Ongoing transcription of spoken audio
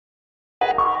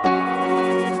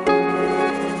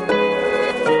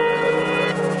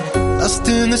lost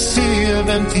in the sea of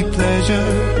empty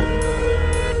pleasure,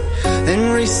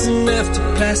 then racing after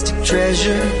plastic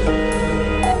treasure.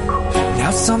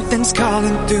 Now something's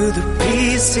calling through the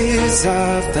pieces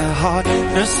of the heart.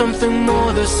 There's something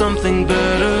more, there's something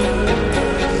better,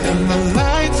 and the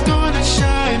light's gonna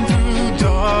shine through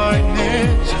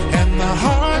darkness, and the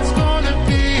heart's gonna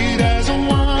beat as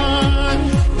one.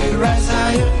 We rise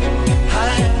higher,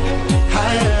 higher,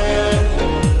 higher,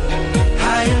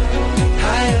 higher,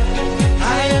 higher,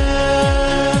 higher.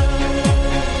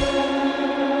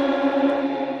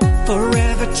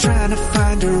 Forever trying to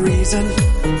find a reason,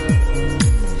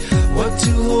 what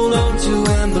to hold on to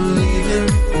and believe in.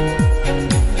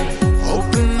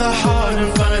 Open the heart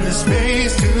and find the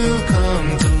space to come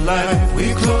to life. We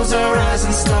close our eyes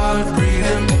and start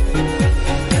breathing,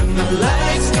 and the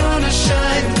light's gonna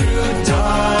shine through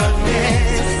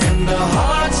darkness, and the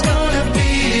heart's gonna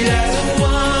beat as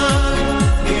one.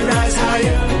 We rise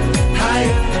higher,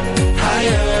 higher,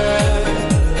 higher,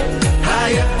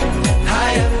 higher,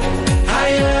 higher,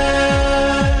 higher.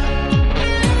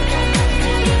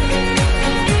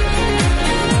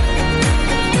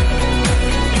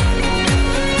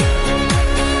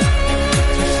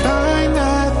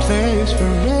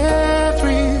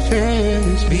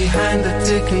 Behind the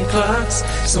ticking clocks,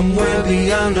 somewhere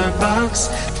beyond our box,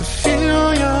 to feel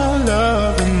your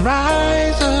love and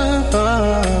rise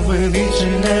above with each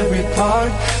and every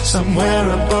part, somewhere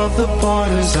above the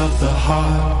borders of the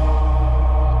heart.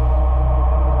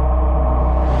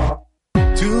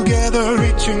 Together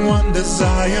reaching one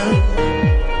desire,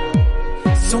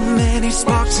 so many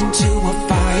sparks into a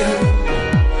fire.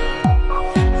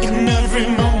 In every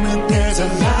moment there's a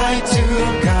light to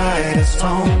guide us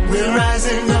home. We're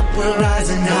rising up, we're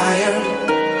rising higher,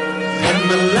 and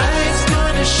the light's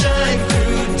gonna shine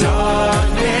through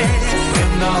darkness,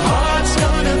 and the heart's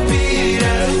gonna beat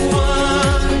as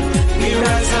one. We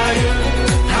rise higher,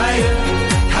 higher,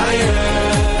 higher,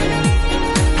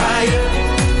 higher,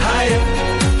 higher,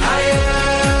 higher,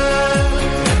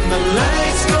 and the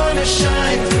light's gonna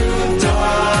shine through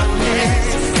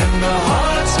darkness, and the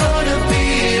heart's gonna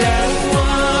beat as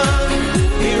one.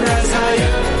 We rise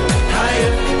higher,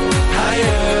 higher,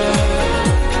 higher,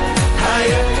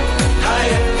 higher,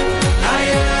 higher,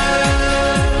 higher,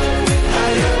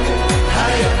 higher, higher,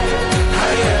 higher,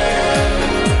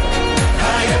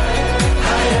 higher,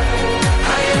 higher,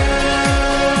 higher.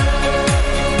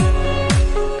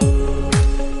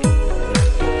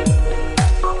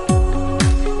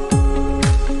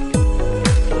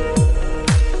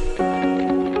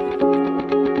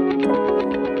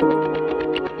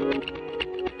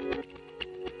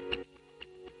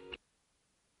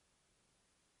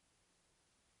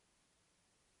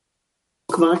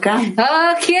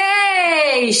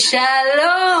 אוקיי,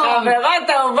 שלום. חברות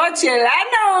אהובות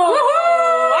שלנו.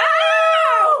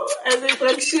 וואו, איזה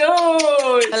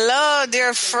התרגשות. Hello,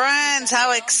 dear friends.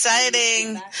 How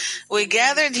exciting. We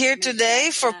gathered here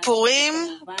today for Purim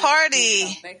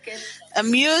party.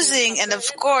 Amusing and, of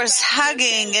course,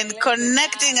 hugging and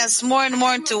connecting us more and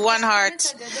more into one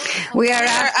heart. We are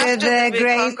after the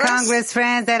great Congress,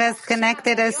 friends, that has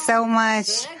connected us so much.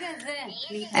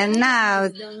 And now,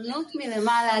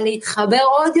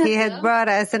 He has brought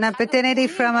us an opportunity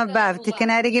from above to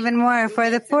connect even more for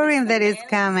the Purim that is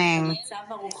coming.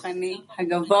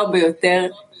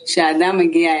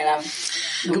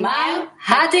 גמר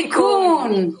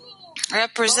התיקון.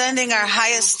 Representing our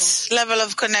highest level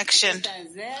of connection.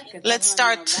 Let's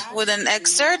start with an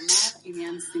excerpt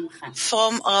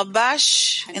from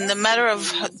Rabash in the matter of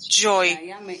joy.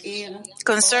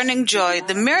 Concerning joy,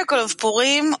 the miracle of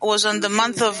Purim was on the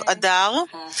month of Adar,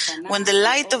 when the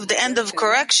light of the end of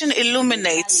correction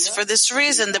illuminates. For this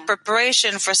reason, the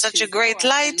preparation for such a great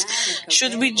light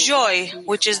should be joy,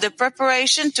 which is the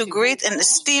preparation to greet an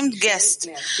esteemed guest,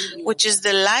 which is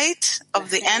the light of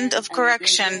the end of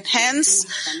correction. Hence,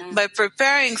 by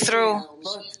preparing through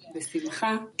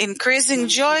increasing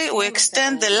joy, we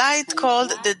extend the light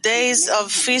called the days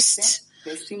of feast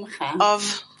of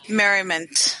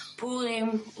merriment. Purim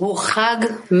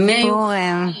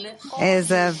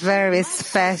is a very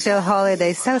special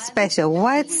holiday, so special.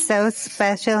 What's so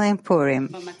special in Purim?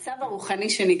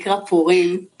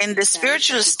 In the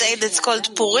spiritual state that's called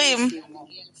Purim,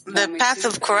 the path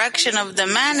of correction of the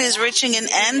man is reaching an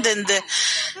end and the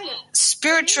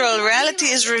spiritual reality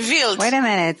is revealed. Wait a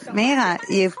minute, Mira,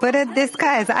 you put a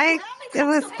disguise. It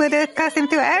was put a costume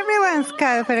to everyone's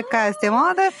for a costume,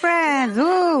 all the friends.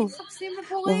 Woo!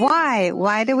 Why?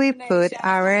 Why do we put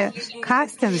our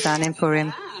costumes on in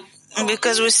Purim?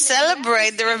 Because we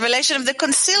celebrate the revelation of the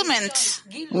concealment.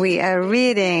 We are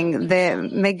reading the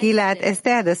Megillat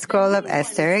Esther, the scroll of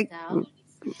Esther.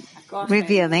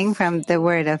 revealing from the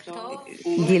word of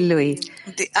Gilui.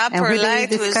 The And upper who do we light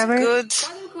was discover? good.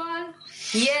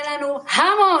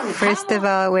 First of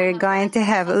all, we're going to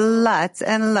have lots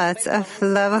and lots of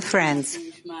love of friends.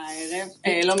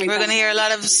 We're going to hear a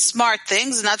lot of smart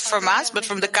things, not from us, but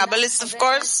from the Kabbalists, of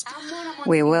course.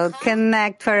 We will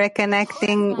connect for a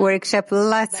connecting workshop,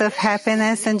 lots of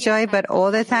happiness and joy, but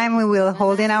all the time we will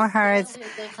hold in our hearts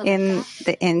in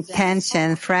the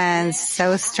intention, friends,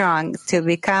 so strong to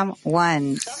become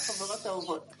one.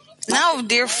 Now,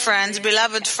 dear friends,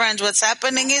 beloved friends, what's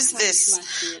happening is this,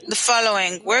 the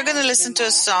following. We're going to listen to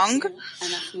a song,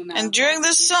 and during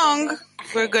the song,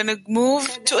 we're going to move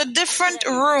to a different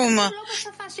room,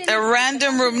 a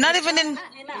random room, not even in...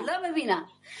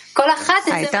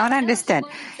 I don't understand.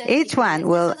 Each one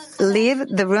will leave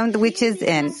the room which is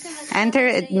in, enter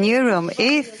a new room.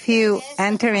 If you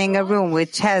entering a room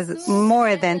which has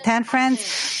more than 10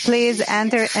 friends, please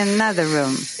enter another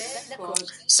room.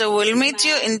 So we'll meet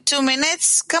you in 2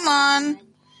 minutes. Come on.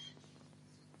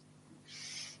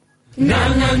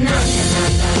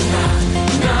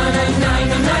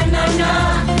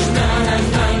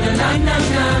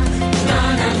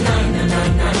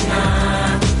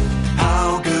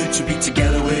 How good to be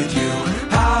together with you.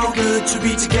 How good to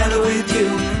be together with you.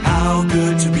 How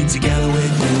good to be together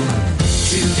with you.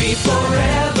 To be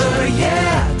forever,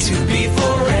 yeah. To be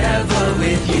forever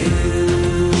with you.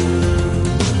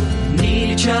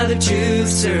 Each other to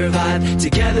survive.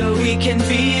 Together we can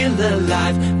feel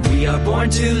alive. We are born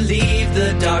to leave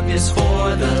the darkness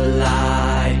for the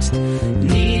light.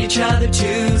 Need each other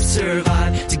to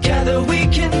survive. Together we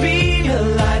can be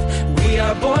alive. We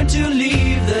are born to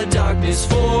leave the darkness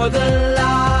for the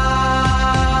light.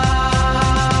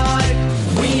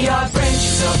 We are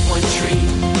branches of one tree,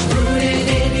 rooted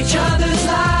in each other's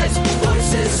lives.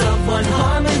 Voices of one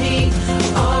harmony,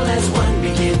 all as one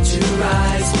begin to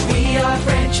rise. We are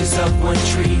branches of one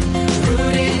tree,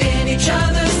 rooted in each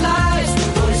other's lives.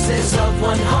 Voices of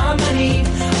one harmony,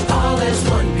 all as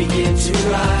one begin to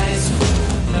rise.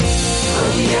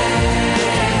 Oh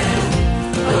yeah,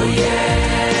 oh yeah,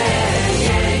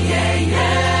 yeah, yeah,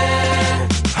 yeah.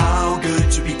 How good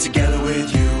to be together with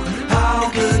you. How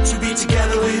good to be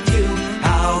together with you.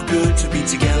 How good to be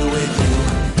together with you.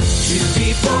 To be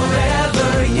forever,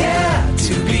 yeah,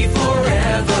 to be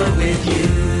forever with you.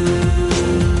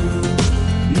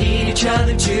 Each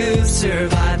other to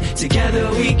survive.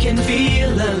 Together we can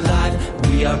feel alive.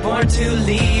 We are born to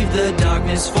leave the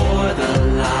darkness for the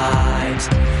light.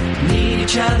 Need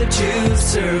each other to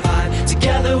survive.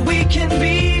 Together we can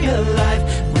be alive.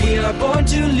 We are born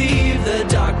to leave the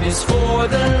darkness for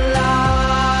the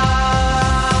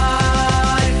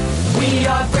light. We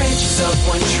are branches of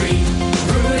one tree,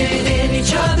 rooted in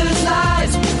each other's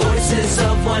lives. Voices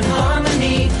of one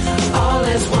harmony, all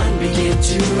as one begin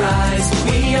to rise.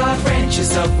 We are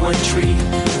branches of one tree,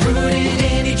 rooted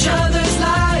in each other's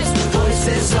lives.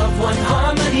 Voices of one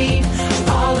harmony,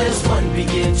 all as one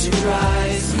begin to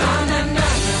rise. Na na na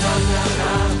na na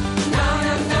na na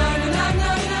na na na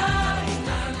na na.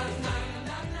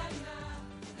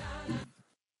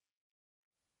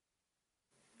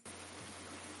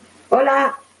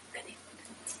 Hola.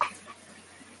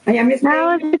 I am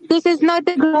No, this is not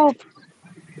the globe.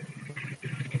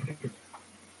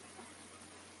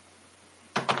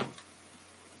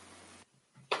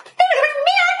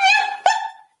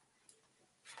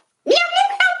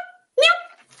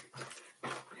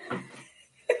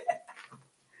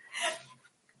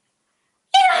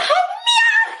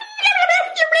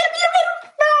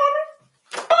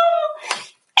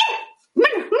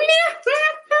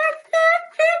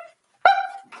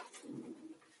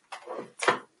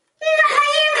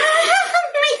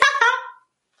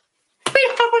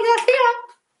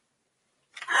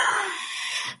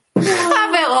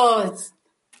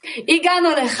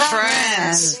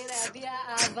 Friends.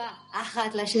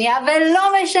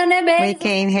 We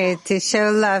came here to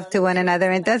show love to one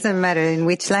another. It doesn't matter in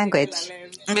which language.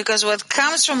 Because what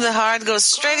comes from the heart goes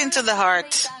straight into the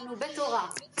heart.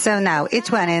 So now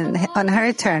each one on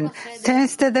her turn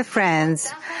turns to the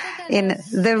friends in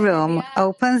the room,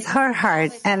 opens her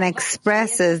heart and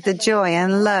expresses the joy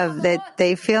and love that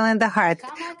they feel in the heart.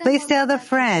 Please tell the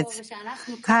friends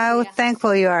how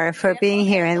thankful you are for being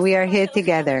here, and we are here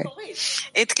together.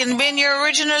 It can be in your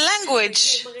original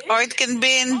language, or it can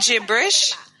be in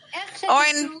gibberish, or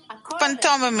in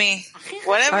pantomime,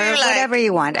 whatever Or you like. whatever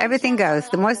you want. Everything goes.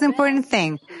 The most important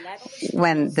thing,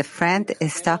 when the friend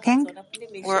is talking,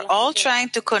 We're all trying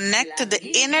to connect to the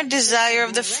inner desire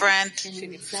of the friend.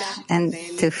 and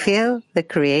to feel the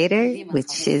Creator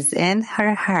which is in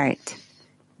her heart.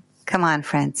 Come on,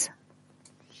 friends.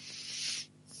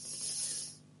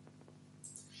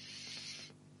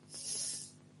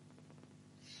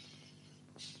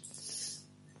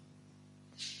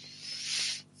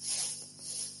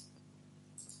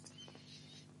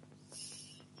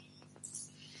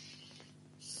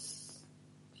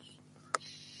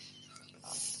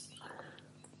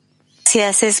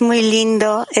 Gracias, es muy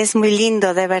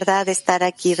lindo de verdad estar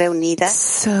aquí reunidas.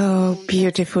 So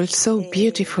beautiful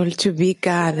to be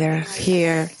gathered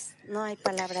here.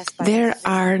 There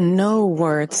are no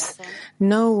words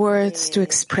to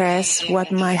express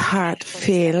what my heart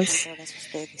feels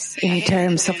in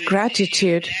terms of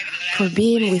gratitude for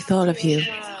being with all of you.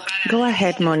 Go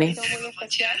ahead, Moni.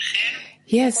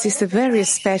 Yes, it's a very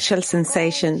special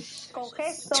sensation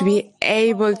to be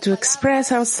able to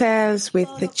express ourselves with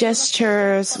the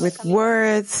gestures, with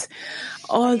words,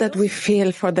 all that we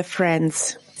feel for the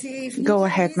friends. Go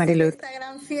ahead, Mariluz.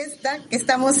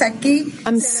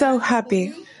 I'm so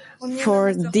happy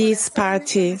for this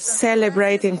party,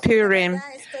 celebrating Purim,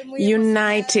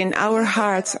 uniting our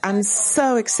hearts. I'm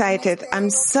so excited. I'm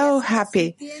so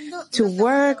happy to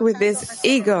work with this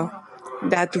ego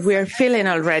that we're feeling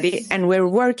already, and we're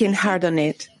working hard on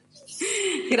it.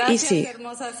 Easy.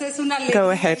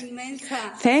 Go ahead.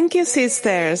 Thank you,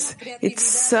 sisters. It's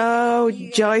so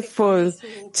joyful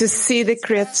to see the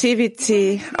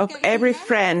creativity of every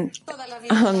friend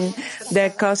on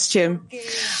their costume.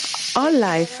 All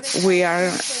life we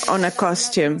are on a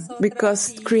costume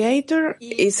because Creator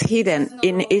is hidden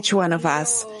in each one of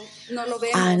us.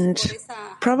 And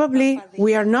probably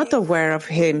we are not aware of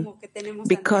Him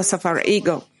because of our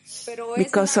ego,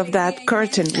 because of that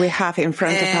curtain we have in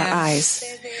front of our eyes.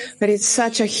 But it's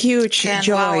such a huge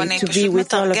joy to be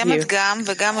with all of you and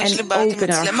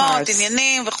open our hearts.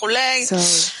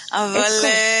 אבל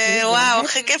וואו,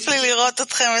 הכי כיף לי לראות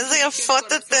אתכם, איזה יפות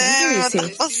אתם,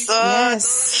 התחפושות.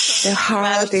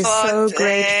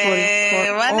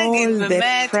 מה נגיד,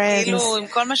 באמת, כאילו, עם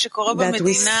כל מה שקורה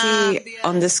במדינה,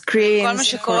 כל מה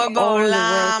שקורה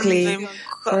בעולם,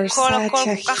 הכל כל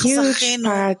כך זכינו,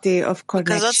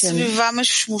 כזאת סביבה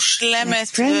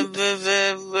מושלמת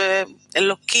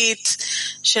ואלוקית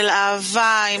של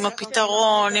אהבה, עם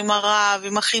הפתרון, עם הרב,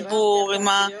 עם החיבור, עם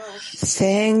ה...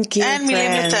 אין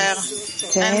מילים לתאר.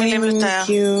 אין מילים לתאר.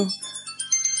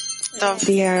 טוב,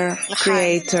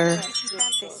 Creator.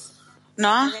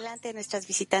 נועה?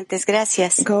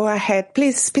 Go ahead,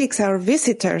 please speak our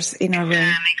visitors in our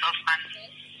room.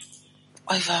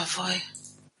 אוי ואבוי.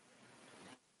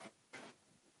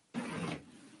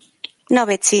 No,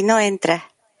 Betsy, no entra.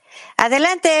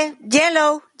 Adelante,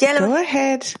 yellow. Go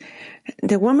ahead.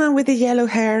 The woman with the yellow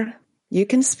hair. You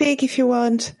can speak if you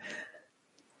want.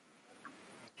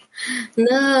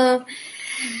 No.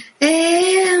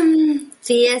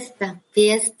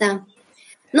 Fiesta.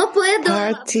 No puedo.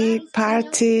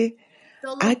 Party.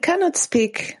 I cannot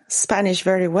speak Spanish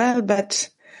very well, but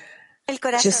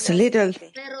just a little.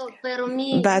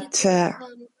 But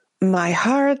my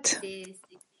heart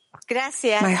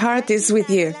is with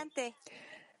you.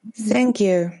 Thank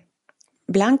you.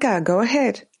 Blanca, go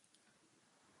ahead.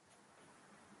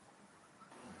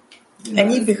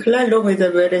 אני בכלל לא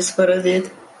מדברת ספרדית,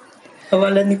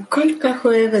 אבל אני כל כך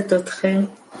אוהבת אתכם.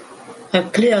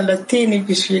 הכלי הלטיני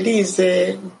בשבילי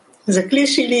זה כלי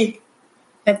שלי.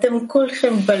 אתם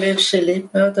כולכם בלב שלי,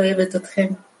 מאוד אוהבת אתכם.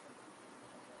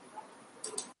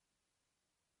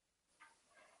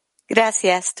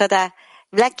 Gracias, toda.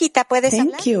 Blanquita, ¿puedes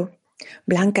hablar? Thank you.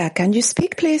 Blanca, can you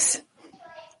speak, please?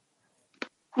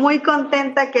 Muy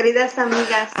contenta, queridas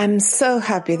amigas. I'm so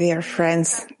happy, dear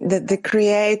friends, that the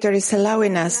Creator is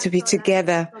allowing us to be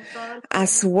together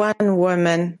as one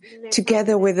woman,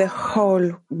 together with the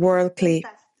whole world.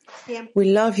 We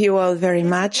love you all very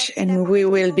much, and we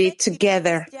will be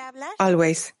together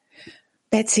always.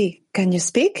 Betsy, can you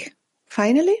speak?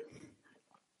 Finally?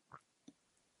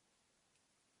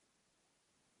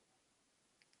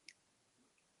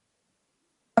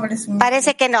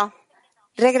 Parece que no.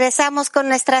 Regresamos con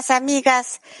nuestras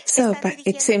amigas. So, but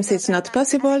it seems it's not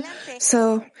possible.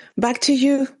 So, back to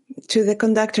you, to the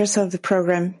conductors of the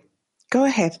program. Go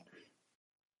ahead.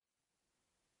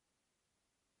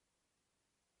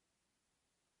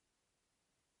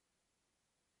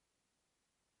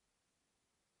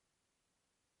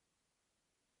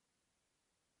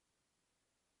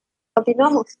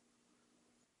 Continuamos.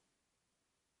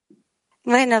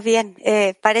 Bueno, bien,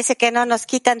 parece que no nos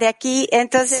quitan de aquí,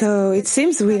 entonces... So it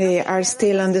seems we are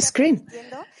still on the screen.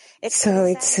 So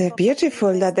it's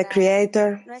beautiful that the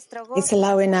Creator is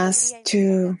allowing us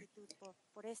to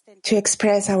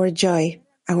express our joy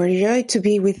to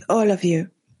be with all of you.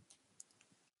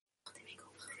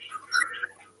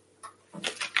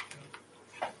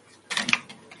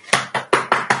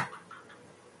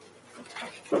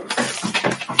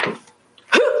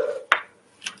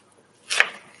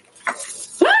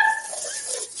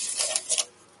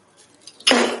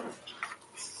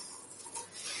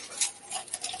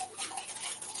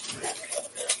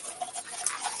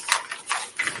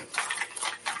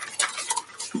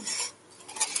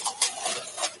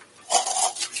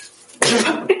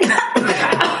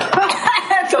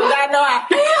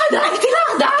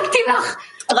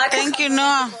 Thank you,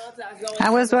 Noah. I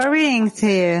was worrying to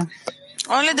you.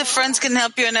 Only the friends can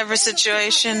help you in every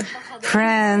situation.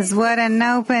 Friends, what an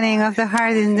opening of the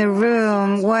heart in the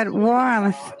room. What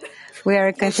warmth. We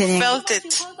are continuing. Felt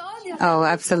it. Oh,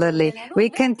 absolutely. We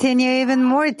continue even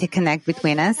more to connect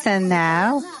between us. And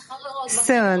now,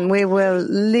 soon we will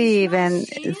leave and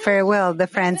farewell the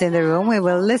friends in the room. We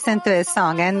will listen to a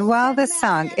song. And while the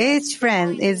song, each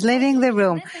friend is leaving the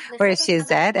room where she's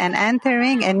at and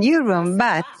entering a new room,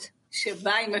 but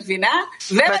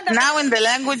now in the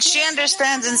language she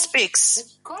understands and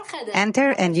speaks. Enter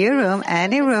a new room,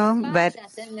 any room, but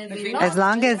as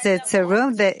long as it's a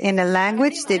room that in a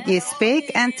language that you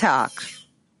speak and talk.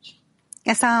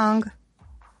 A song.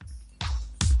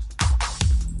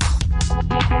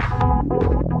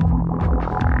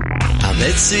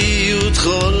 המציאות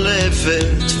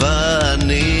חולפת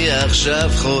ואני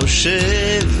עכשיו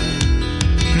חושב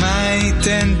מה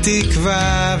ייתן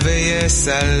תקווה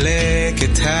ויסלק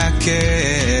את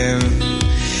הכאב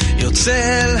יוצא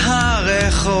אל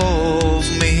הרחוב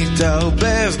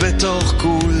מתערבב בתוך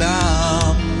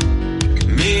כולם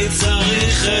מי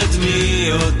צריך את מי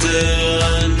יותר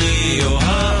אני או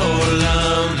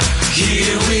העולם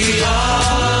Here we are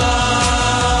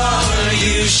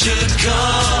You should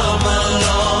come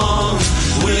along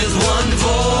With one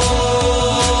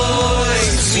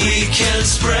voice We can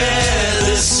spread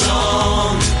this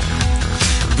song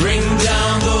Bring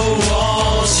down the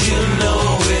walls You know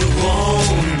it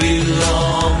won't be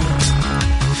long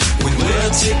When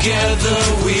we're together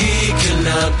We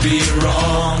cannot be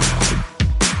wrong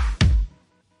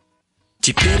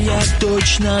Теперь я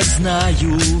точно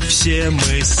знаю, все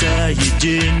мы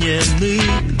соединены.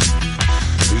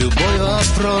 Любой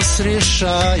вопрос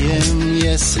решаем,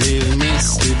 если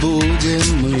вместе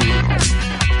будем мы.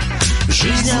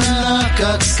 Жизнь она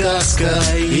как сказка,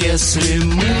 если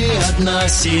мы одна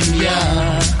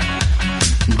семья.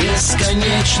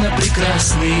 Бесконечно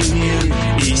прекрасный мир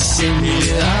и 7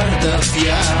 миллиардов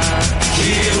я.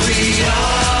 Here we are,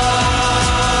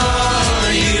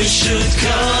 you should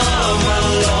come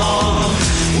along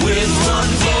with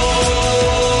one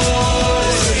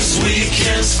voice. We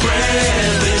can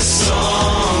spread this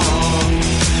song.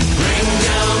 Bring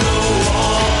down the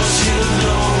walls, you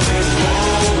know it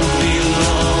won't be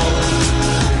long.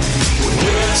 When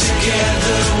we're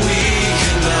together, we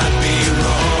cannot be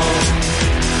wrong.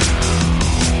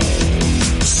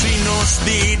 Si nos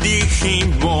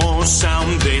dirigimos a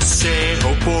un deseo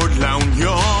por la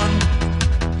unión,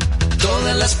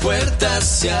 todas las puertas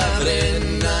se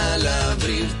abren al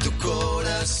abrir tu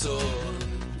corazón.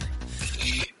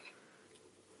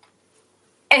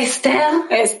 Esther.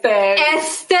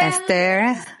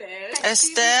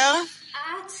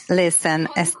 Listen,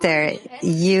 Esther,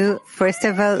 you first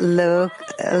of all look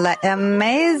like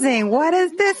amazing. What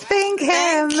is this pink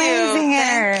hair? Amazing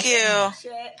hair. Thank you.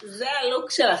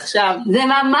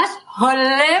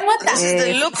 This is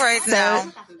the look right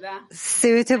now.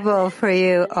 Suitable for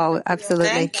you. Oh, absolutely.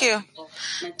 Thank you.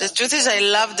 The truth is I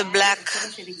love the black.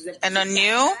 And on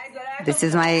you, this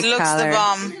is my it looks color. the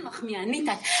bomb.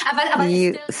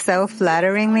 You so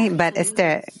flattering me, but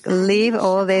Esther, leave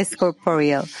all this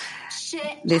corporeal.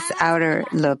 This outer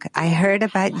look. I heard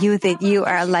about you that you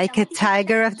are like a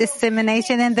tiger of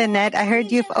dissemination in the net. I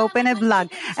heard you've opened a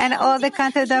blog and all the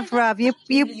content of Rav you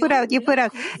put out,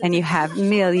 and you have 1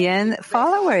 million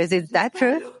followers. Is that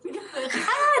true?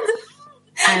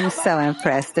 I'm so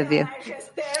impressed of you.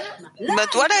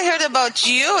 But what I heard about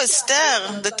you,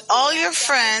 Esther, that all your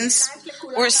friends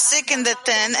were sick in the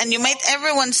tent and you made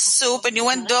everyone soup and you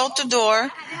went door to door.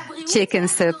 Chicken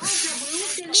soup.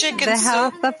 The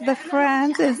health of the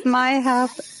friends is my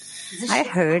health. I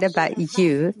heard about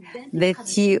you,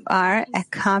 that you are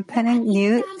accompanying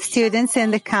new students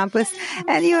in the campus,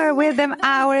 and you are with them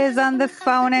hours on the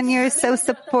phone, and you're so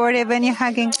supportive, and you're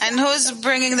hugging. And who's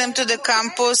bringing them to the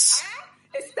campus?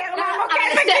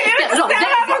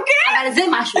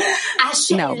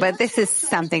 No, but this is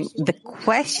something. The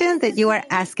question that you are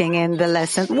asking in the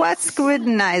lesson, what's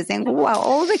scrutinizing? Wow,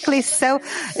 all the cliché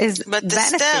is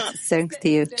benefits thanks to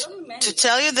you. To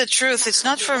tell you the truth, it's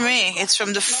not for me. It's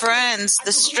from the friends,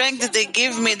 the strength that they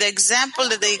give me, the example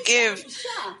that they give.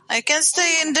 I can't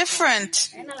stay indifferent.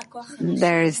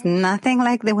 There's nothing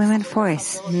like the women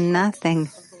force. Nothing.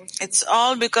 It's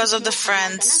all because of the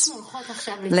friends.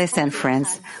 Listen,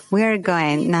 friends, we are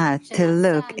going now to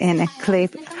look in a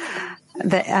clip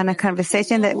on a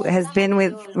conversation that has been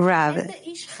with Rav.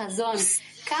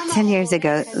 10 years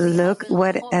ago, look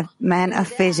what a man of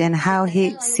vision, how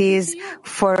he sees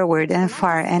forward and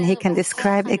far, and he can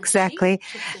describe exactly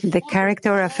the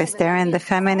character of Esther and the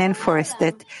feminine force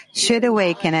that should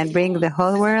awaken and bring the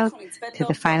whole world to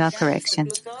the final correction.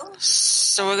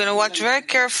 So we're going to watch very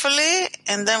carefully,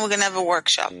 and then we're going to have a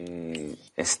workshop.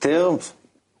 Esther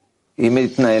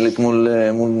מתנהלת מול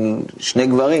שני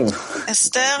גברים.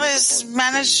 Esther is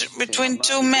managed between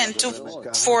two men, two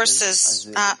forces,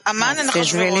 Haman and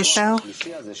Achashverosh.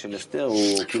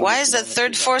 Why is the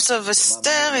third force of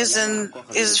Esther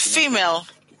is female?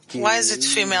 Why is it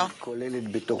female?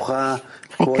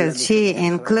 Because she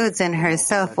includes in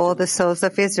herself all the souls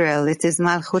of Israel. It is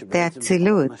Malchut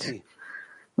De'atzilut,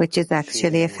 which is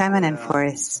actually a feminine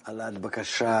force. All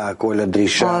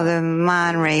the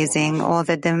man-raising, all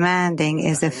the demanding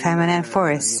is a feminine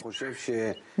force.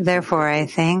 Therefore, I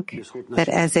think that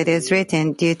as it is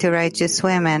written, due to righteous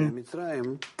women,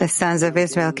 the sons of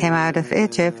Israel came out of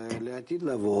Egypt.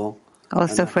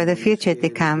 Also for the future to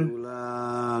come,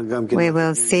 we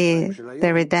will see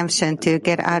the redemption to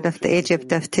get out of the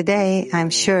Egypt of today. I'm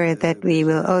sure that we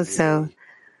will also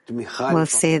will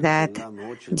see that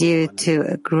due to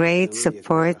a great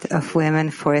support of women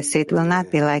force, it will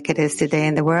not be like it is today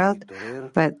in the world,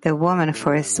 but the woman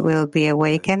force will be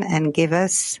awakened and give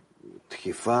us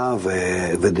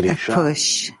a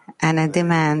push and a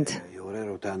demand,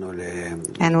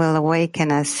 and will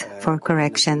awaken us for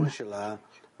correction.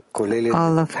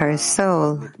 All of her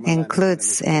soul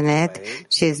includes in it,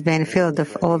 she's been filled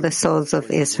of all the souls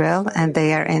of Israel, and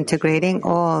they are integrating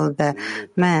all the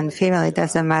man, female, it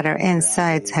doesn't matter,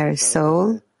 inside her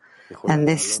soul. And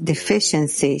this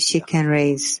deficiency she can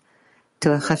raise to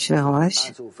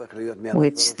Achashverosh,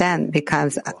 which then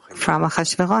becomes from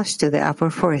Achashverosh to the upper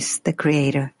force, the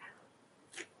creator.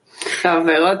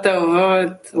 Beloved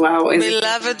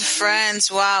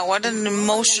friends, wow, what an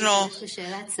emotional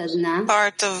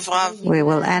part of Rav. We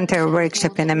will enter a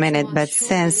workshop in a minute, but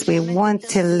since we want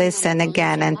to listen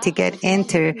again and to get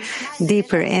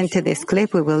deeper into this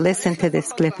clip, we will listen to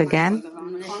this clip again.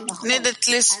 Need at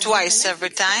least twice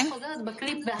every time.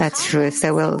 That's true.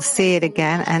 So we'll see it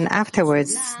again, and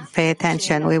afterwards, pay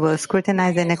attention. We will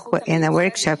scrutinize in a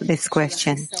workshop this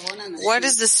question. What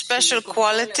is the special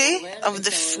quality of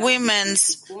the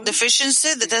women's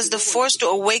deficiency that has the force to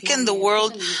awaken the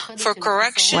world for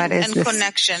correction and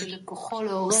connection?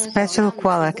 Special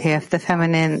quality of the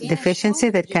feminine deficiency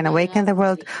that can awaken the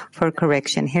world for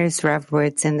correction. Here's Rav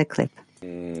words in the clip.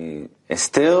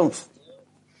 Esther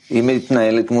is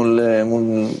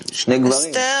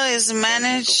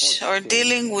managed or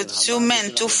dealing with two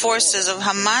men, two forces of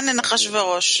Haman and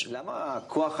Achashverosh.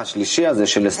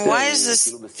 Why is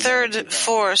this third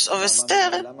force of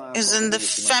Esther is in the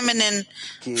feminine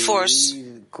force?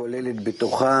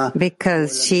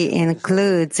 Because she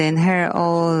includes in her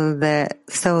all the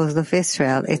souls of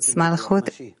Israel. It's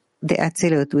Malchut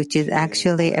De'atzilut, which is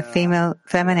actually a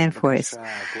feminine force,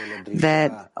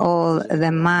 that all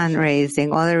the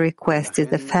man-raising, all the request is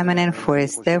the feminine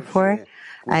force. Therefore,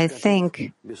 I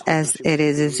think, as it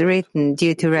is written,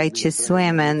 due to righteous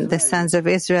women, the sons of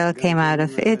Israel came out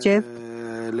of Egypt.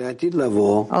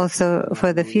 Also,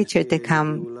 for the future to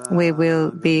come, we will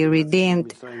be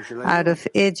redeemed out of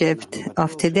Egypt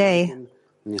of today.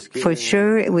 For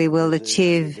sure, we will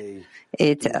achieve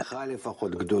it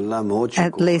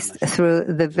at least through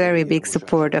the very big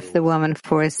support of the woman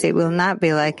force. It will not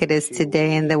be like it is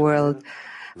today in the world,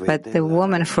 but the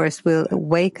woman force will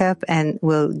wake up and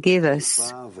will give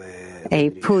us a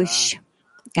push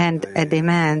and a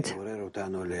demand,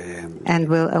 and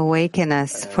will awaken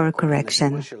us for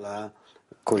correction.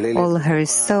 All her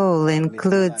soul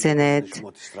includes in it.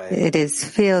 It is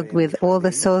filled with all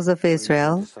the souls of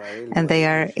Israel, and they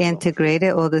are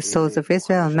integrated, all the souls of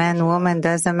Israel, man, woman,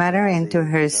 doesn't matter, into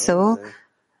her soul,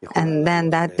 and then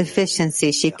that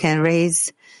deficiency she can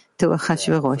raise to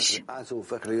Achashverosh.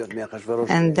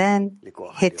 And then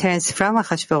he turns from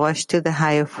Achashverosh to the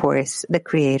higher force, the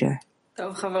creator.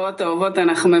 Okay,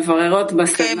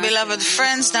 beloved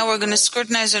friends, now we're going to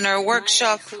scrutinize in our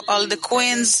workshop all the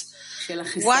queens.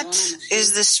 What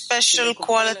is the special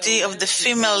quality of the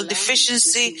female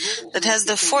deficiency that has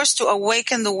the force to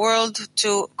awaken the world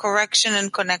to correction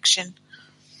and connection?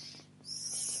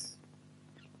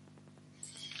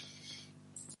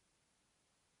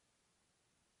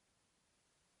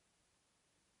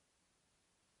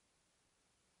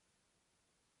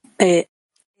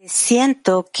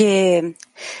 Siento que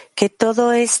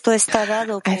todo esto está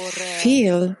dado por. I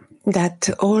feel that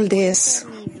all this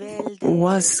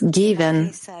was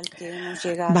given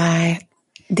by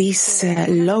this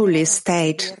lowly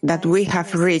state that we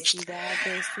have reached,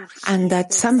 and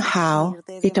that somehow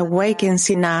it awakens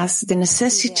in us the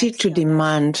necessity to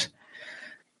demand,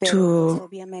 to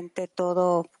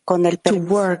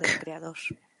work,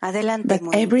 but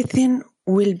everything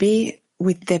will be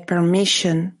with the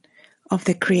permission of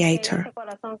the Creator.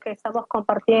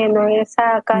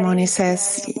 Moni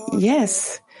says,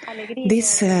 yes,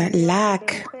 this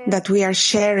lack that we are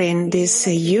sharing, this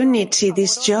unity,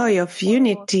 this joy of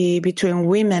unity between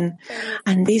women,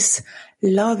 and this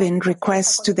loving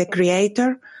request to the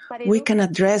Creator, we can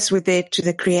address with it to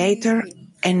the Creator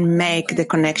and make the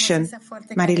connection.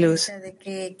 Mariluz.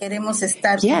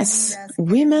 Yes,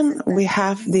 women, we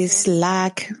have this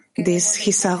lack, this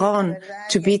hisaron,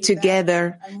 to be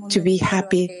together, to be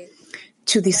happy,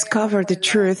 to discover the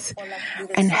truth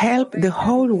and help the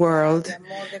whole world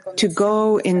to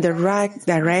go in the right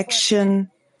direction.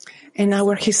 And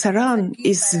our hisaron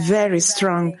is very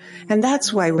strong. And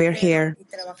that's why we're here,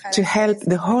 to help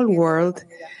the whole world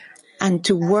and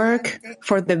to work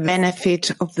for the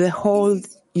benefit of the whole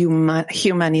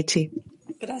humanity.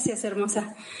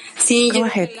 Go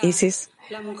ahead, Isis.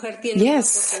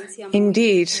 Yes,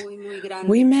 indeed.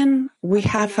 Women, we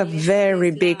have a very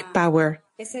big power.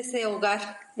 Because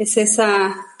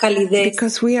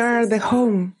we are the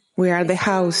home, we are the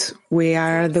house, we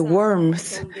are the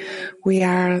warmth, we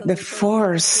are the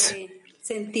force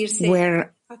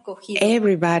where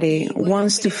everybody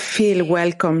wants to feel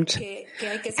welcomed.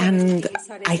 And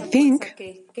I think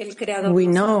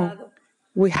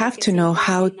we have to know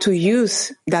how to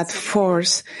use that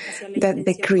force that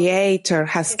the Creator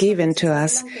has given to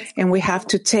us, and we have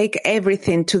to take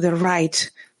everything to the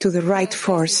right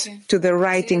force, to the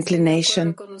right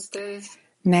inclination.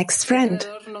 Next friend.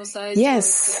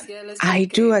 Yes, I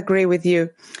do agree with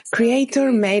you.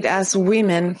 Creator made us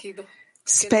women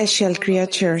special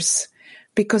creatures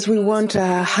because we want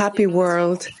a happy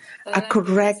world, a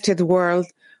corrected world,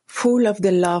 full of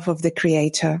the love of the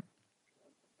Creator.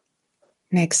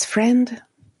 Next friend.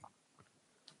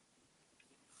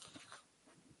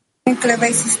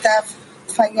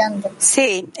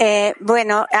 Sí,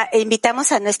 bueno,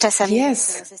 invitamos a nuestras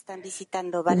amigas que nos están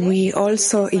visitando, ¿vale? We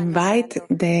also invite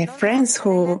the friends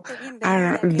who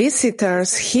are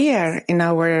visitors here in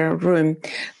our room.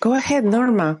 Go ahead,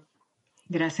 Norma.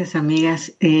 Gracias,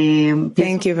 amigas.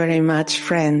 Thank you very much,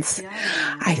 friends.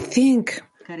 I think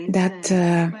that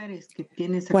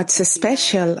what's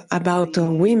special about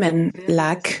women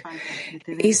lack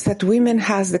is that women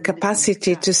has the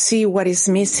capacity to see what is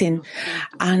missing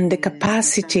and the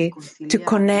capacity to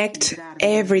connect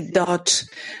every dot,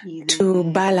 to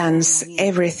balance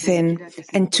everything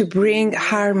and to bring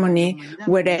harmony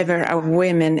wherever a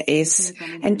woman is,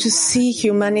 and to see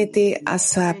humanity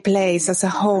as a place, as a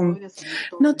home,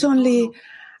 not only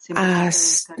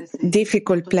as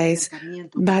difficult place,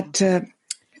 but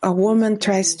a woman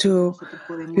tries to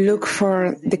look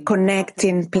for the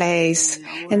connecting place,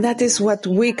 and that is what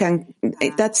we can,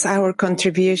 that's our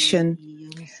contribution.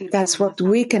 That's what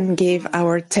we can give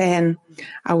our 10,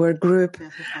 our group,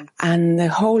 and the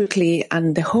whole Kli,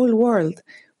 and the whole world,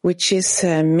 which is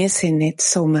missing it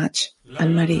so much.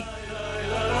 Anne-Marie.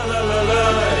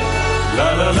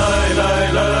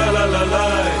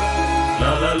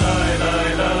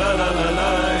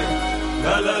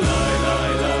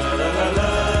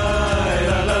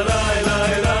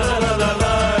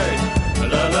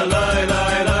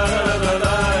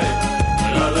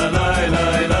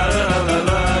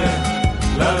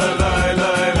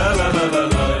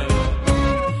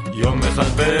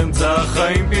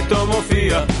 פתאום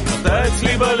הופיע, אתה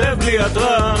אצלי בלב בלי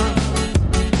התראה.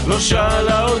 לא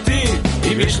שאלה אותי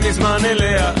אם יש לי זמן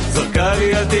אליה, זרקה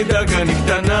לי אל תדאג אני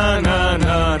קטנה נה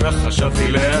נה נה.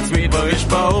 חשבתי לעצמי כבר יש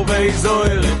בה אור והיא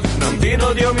זוהרת, נמתין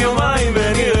עוד יום יומיים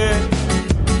ונראה.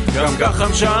 גם ככה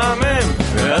משעמם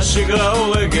והשגרה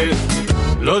הורגת,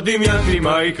 לא דמיינתי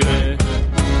מה יקרה.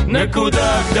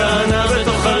 נקודה קטנה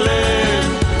בתוך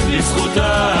הלב,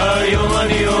 לזכותה היום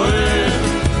אני אוהב.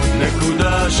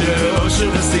 נקודה של אושר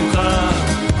ושמחה,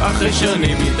 אחרי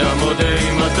שנים איתה מודה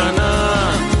עם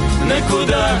מתנה.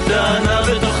 נקודה קטנה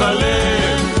בתוך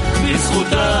הלב,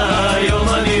 לזכותה היום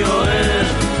אני אוהב.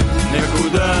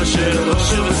 נקודה של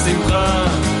אושר ושמחה,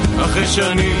 אחרי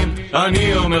שנים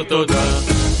אני אומר תודה.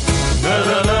 לה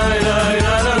לה לה לה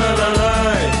לה לה לה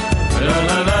לה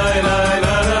לה לה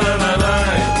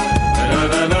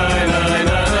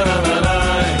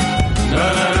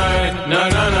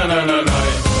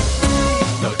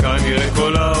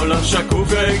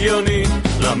שקוף והגיוני,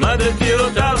 למדתי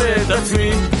אותה ואת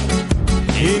עצמי.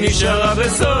 היא נשארה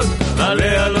בסוד,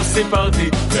 עליה לא סיפרתי,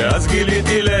 ואז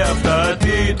גיליתי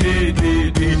להפתעתי,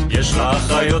 יש לה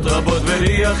אחיות רבות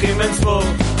ולי אחים אין ספור,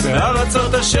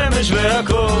 בארצות השמש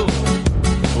והקור,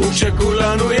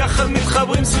 וכשכולנו יחד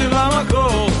מתחברים סביב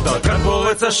המקור, דרכן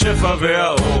פורץ השפע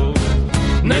והאור.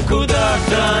 נקודה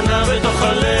קטנה בתוך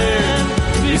הלב,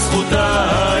 בזכותה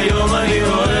היום אני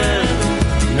אוהב,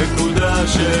 נקודה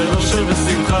של אושר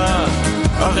ושמחה,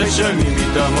 אחרי שנים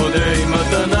איתה מודה עם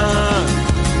מתנה.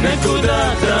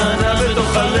 נקודה קטנה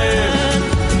בתוך הלב,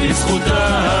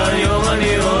 בזכותה היום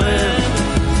אני אוהב,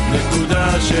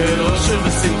 נקודה של אושר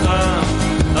ושמחה,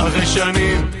 אחרי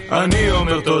שנים אני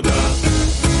אומר תודה.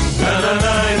 נה נה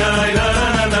נה נה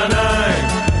נה נה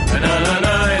נה נה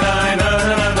נה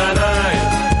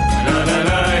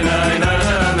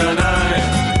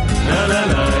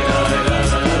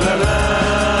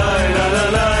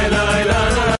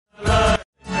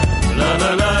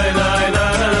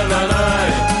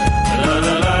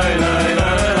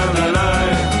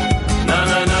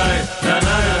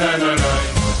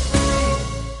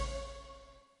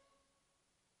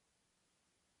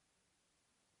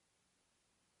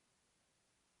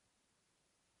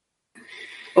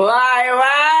וואי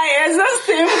וואי, איזו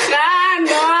שמחה,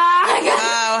 נועה.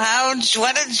 Wow,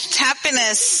 what a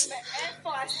happiness.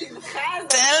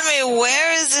 Tell me,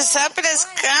 where is this happiness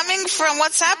coming from?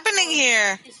 What's happening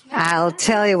here? I'll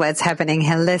tell you what's happening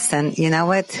here. Listen, you know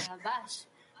what?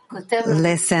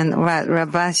 Listen what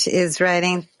Rabash is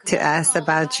writing to us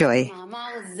about joy.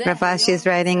 Rabash is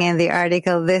writing in the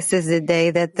article, this is the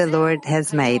day that the Lord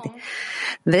has made.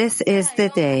 This is the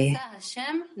day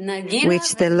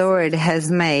which the Lord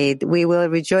has made. We will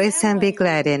rejoice and be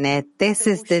glad in it. This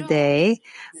is the day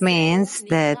means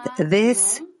that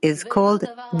this is called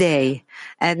day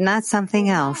and not something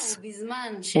else.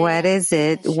 What is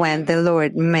it when the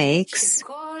Lord makes?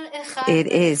 It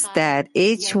is that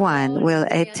each one will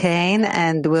attain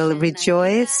and will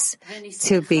rejoice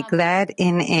to be glad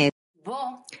in it.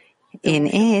 In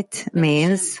it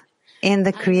means in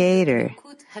the Creator,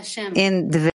 in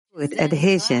the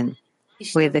adhesion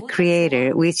with the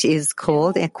Creator, which is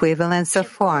called equivalence of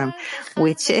form,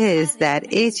 which is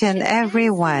that each and every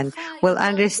one will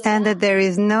understand that there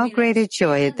is no greater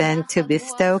joy than to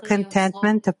bestow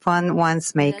contentment upon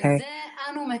one's Maker.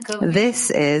 This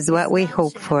is what we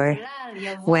hope for.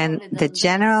 When the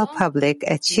general public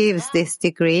achieves this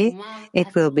degree,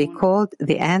 it will be called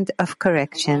the end of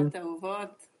correction.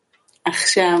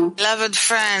 Beloved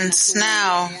friends,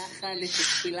 now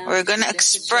we're going to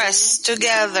express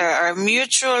together our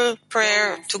mutual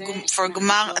prayer for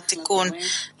Gmar Atikun.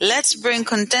 Let's bring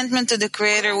contentment to the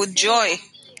Creator with joy.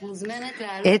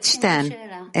 Each then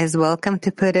is welcome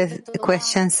to put a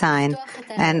question sign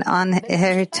and on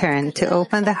her turn to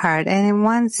open the heart and in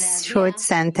one short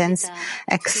sentence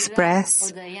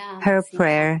express her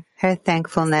prayer, her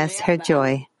thankfulness, her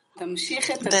joy.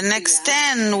 The next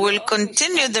 10 will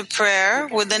continue the prayer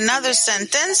with another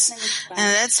sentence,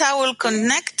 and that's how we'll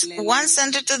connect one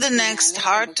center to the next,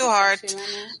 heart to heart,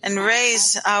 and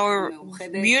raise our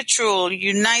mutual,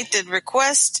 united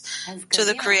request to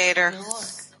the Creator.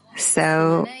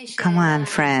 So, come on,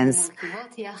 friends.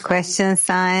 Question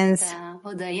signs,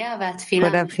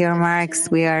 put up your marks.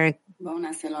 We are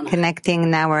connecting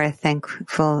now our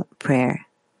thankful prayer.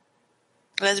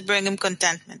 Let's bring him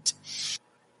contentment.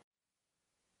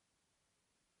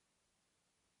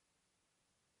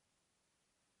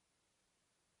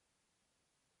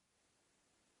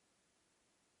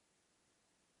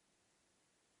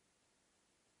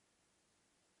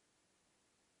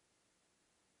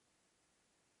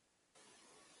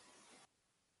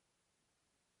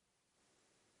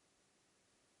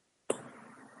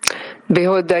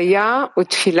 בהודיה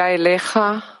ותפילה אליך,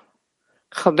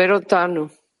 חבר אותנו.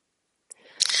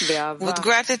 With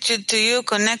gratitude to you,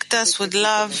 connect us with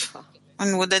love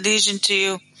and with adhesion to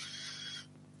you.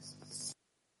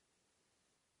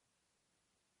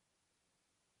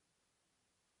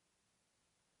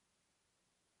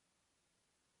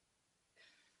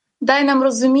 Дай нам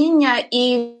розуміння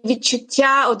і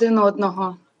відчуття один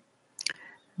одного.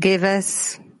 Give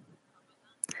us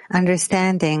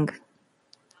understanding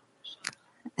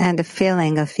and a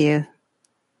feeling of you.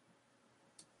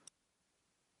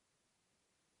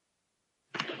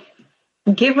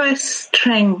 Give us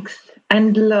strength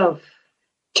and love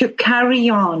to carry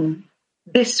on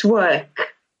this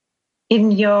work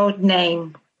in your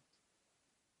name.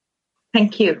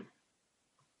 Thank you.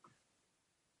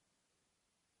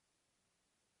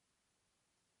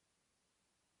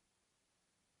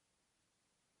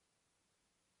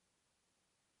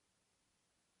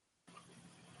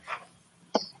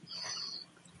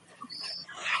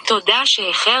 תודה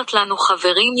שהכרת לנו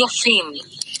חברים יפים.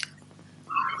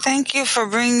 Thank you for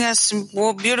bringing us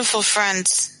beautiful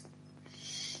friends.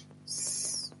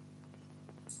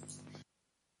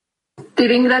 Ti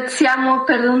ringraziamo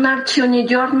per donarci ogni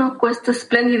giorno queste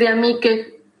splendide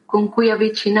amiche con cui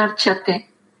avvicinarci a te.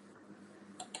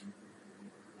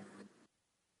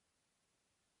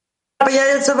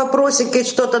 Появятся вопросики,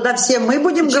 что тогда все мы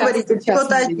будем говорить, или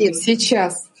кто-то один?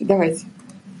 Сейчас, давайте.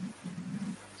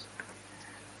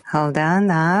 Hold on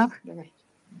now.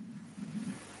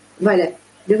 Vale,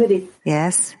 говори.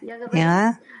 Yes,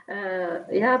 Ira?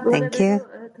 Thank you.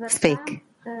 Speak.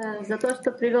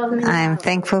 I am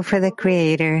thankful for the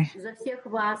Creator,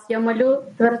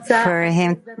 for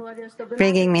Him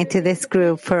bringing me to this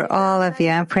group, for all of you.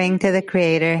 I'm praying to the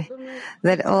Creator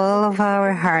that all of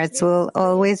our hearts will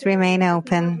always remain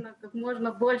open in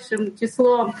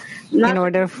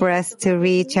order for us to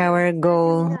reach our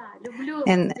goal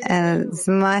in as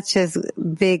much as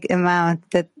big amount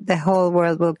that the whole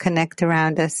world will connect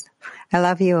around us. I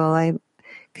love you all. I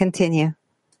continue.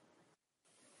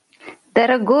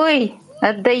 Дорогой,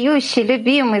 отдающий,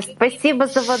 любимый, спасибо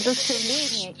за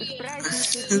воодушевление.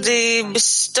 The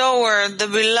bestower, the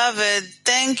beloved,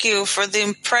 thank you for the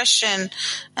impression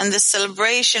and the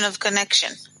celebration of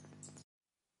connection.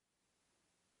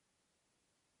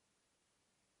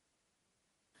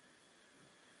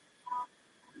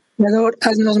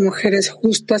 Haznos mujeres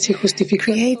justas y justificadas.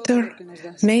 Creator,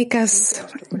 make us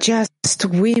just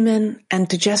women and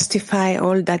to justify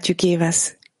all that you give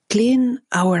us. Clean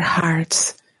our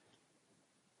hearts.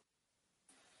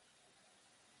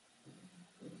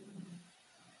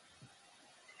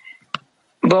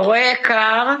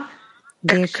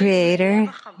 Dear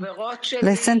Creator,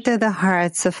 listen to the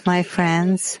hearts of my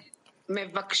friends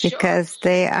because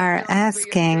they are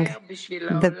asking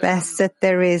the best that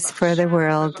there is for the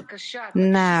world.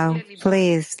 Now,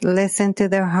 please listen to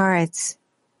their hearts.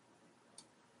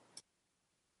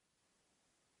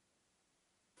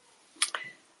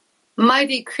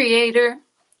 Mighty Creator,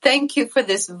 thank you for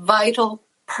this vital,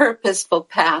 purposeful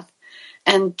path.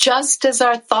 And just as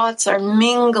our thoughts are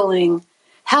mingling,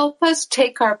 help us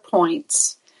take our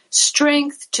points,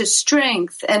 strength to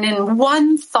strength, and in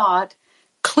one thought,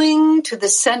 cling to the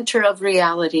center of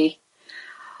reality,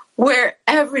 where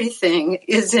everything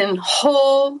is in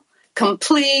whole,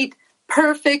 complete,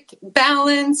 perfect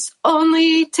balance,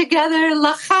 only together,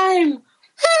 l'chaim.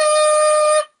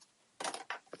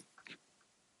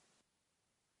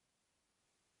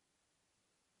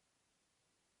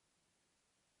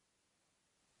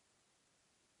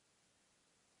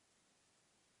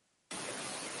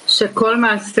 That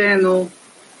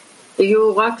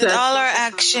all our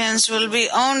actions will be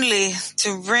only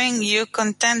to bring you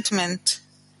contentment.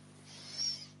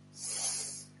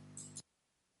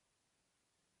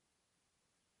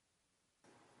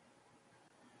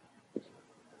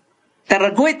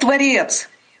 Дорогой Творец,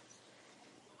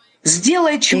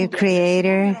 сделай чудо,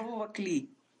 Creator,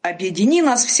 объедини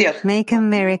нас всех. Make a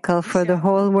miracle for the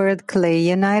whole world clay.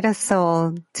 Unite us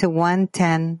all to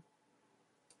 110.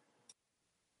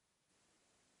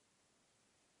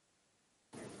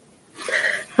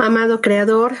 Amado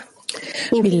Creador,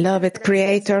 beloved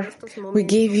Creator, we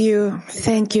give you,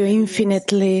 thank you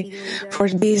infinitely for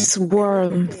these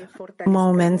warm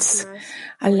moments.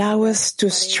 Allow us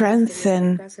to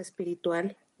strengthen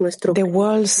the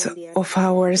walls of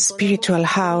our spiritual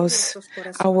house,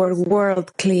 our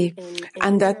world clay,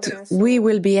 and that we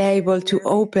will be able to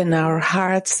open our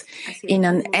hearts in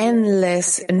an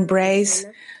endless embrace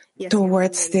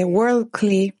towards the world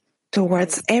clay,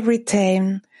 towards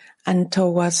everything, and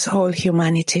towards whole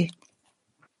humanity.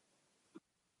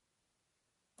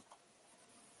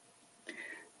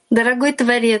 Дорогой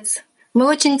Творец, мы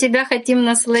очень тебя хотим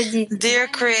насладить. Dear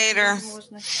Creator,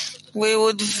 we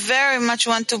would very much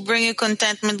want to bring you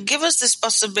contentment. Give us this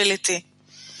possibility.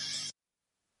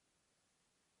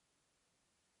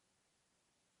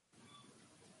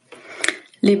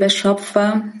 Liebe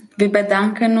Schöpfer, wir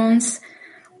bedanken uns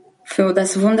für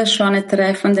das wunderschöne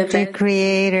Treffen der Dear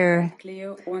Creator,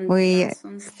 we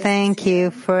thank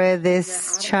you for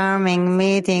this charming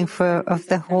meeting of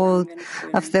the whole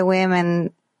of the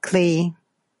women Kli,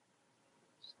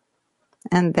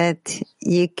 and that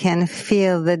you can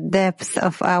feel the depth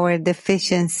of our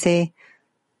deficiency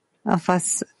of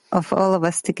all of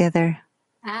us together.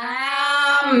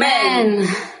 Amen.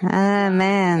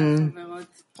 Amen.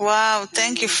 Wow,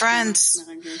 thank you, friends.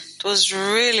 It was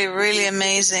really, really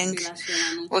amazing.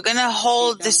 We're going to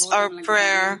hold this, our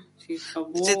prayer,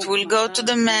 that it will go to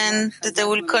the men, that they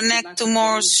will connect to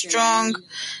more strong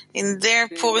in their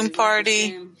Purim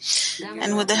party.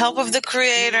 And with the help of the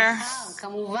Creator,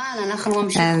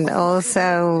 And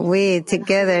also we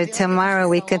together tomorrow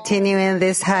we continue in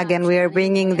this hug, and we are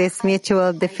bringing this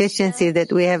mutual deficiency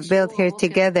that we have built here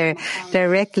together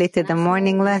directly to the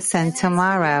morning lesson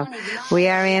tomorrow. We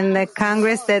are in the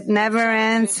Congress that never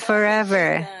ends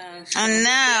forever. And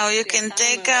now you can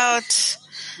take out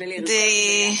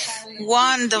the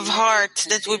wand of heart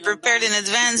that we prepared in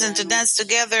advance and to dance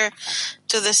together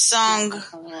to the song,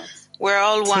 We're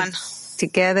All One.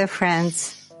 Together,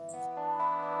 friends.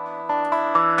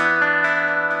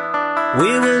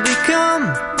 We will become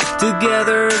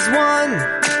together as one.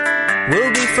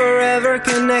 We'll be forever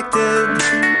connected.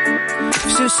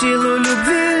 Всю силу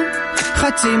любви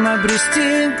хотим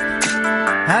обрести,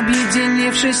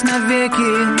 объединившись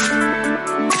навеки.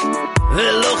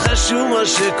 ולא חשוב מה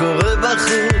שקורה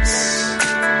בחוץ,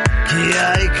 כי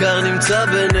העיקר נמצא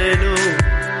בינינו.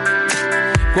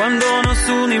 Cuando nos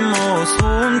unimos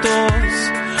juntos,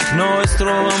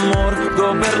 nuestro amor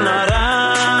gobernará.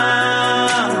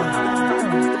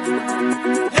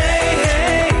 Hey,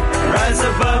 hey, rise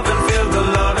above and feel the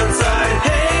love inside.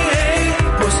 Hey, hey,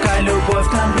 пускай любовь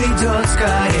к нам придет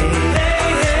скорей. Hey,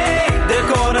 hey, de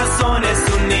corazones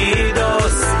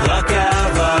unidos, la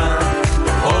cava,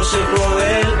 oche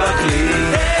poel bakli.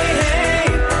 Hey, hey,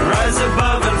 rise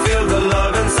above and feel the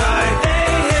love inside.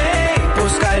 Hey, hey,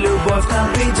 пускай любовь к нам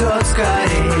придет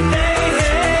скорей. Hey,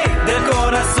 hey, de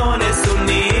corazones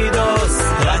unidos,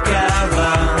 la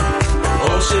cava,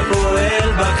 oche poel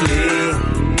bakli.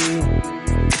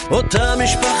 אותה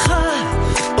משפחה,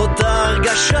 אותה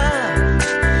הרגשה,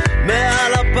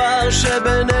 מעל הפער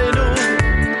שבינינו.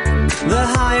 The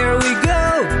higher we go,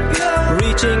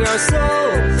 reaching our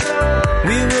soul,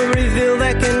 we will reveal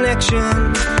that connection.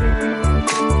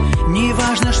 Не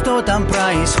важно, что там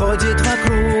происходит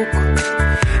вокруг,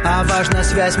 а важна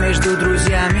связь между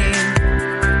друзьями.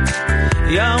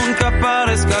 Y aunque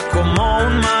parezca como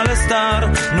un malestar,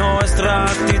 nuestra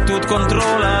actitud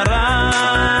controlará.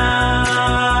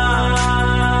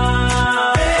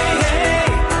 Hey, hey,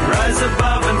 rise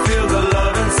above and feel the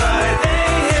love inside.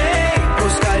 Hey, hey,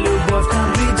 пускай любовь к нам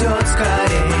придет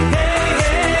скорей. Hey,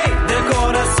 hey, de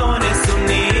corazones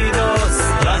unidos,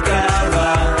 la cava,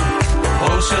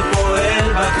 oche poel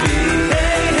bakli.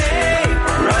 Hey, hey,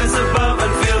 rise above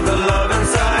and feel the love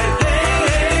inside. Hey,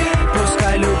 hey,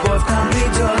 пускай любовь к нам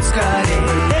придет скорей.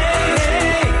 Hey,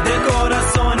 hey, de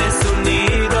corazones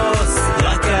unidos,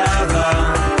 la cava,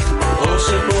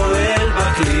 oche poel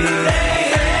bakli. Hey,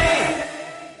 hey.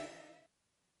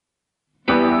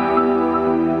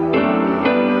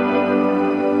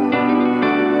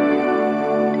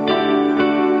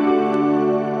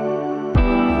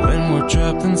 When we're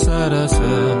trapped inside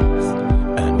ourselves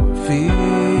and we're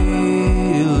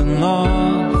feeling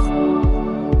lost,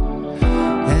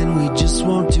 and we just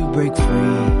want to break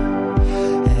free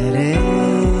at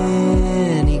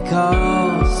any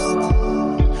cost.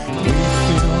 We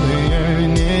feel the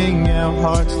yearning, our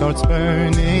heart starts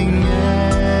burning,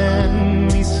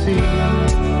 and we see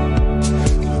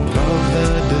above the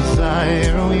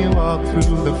desire. We walk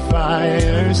through the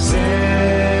fire,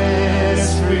 set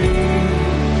us free.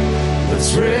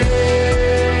 Let's raise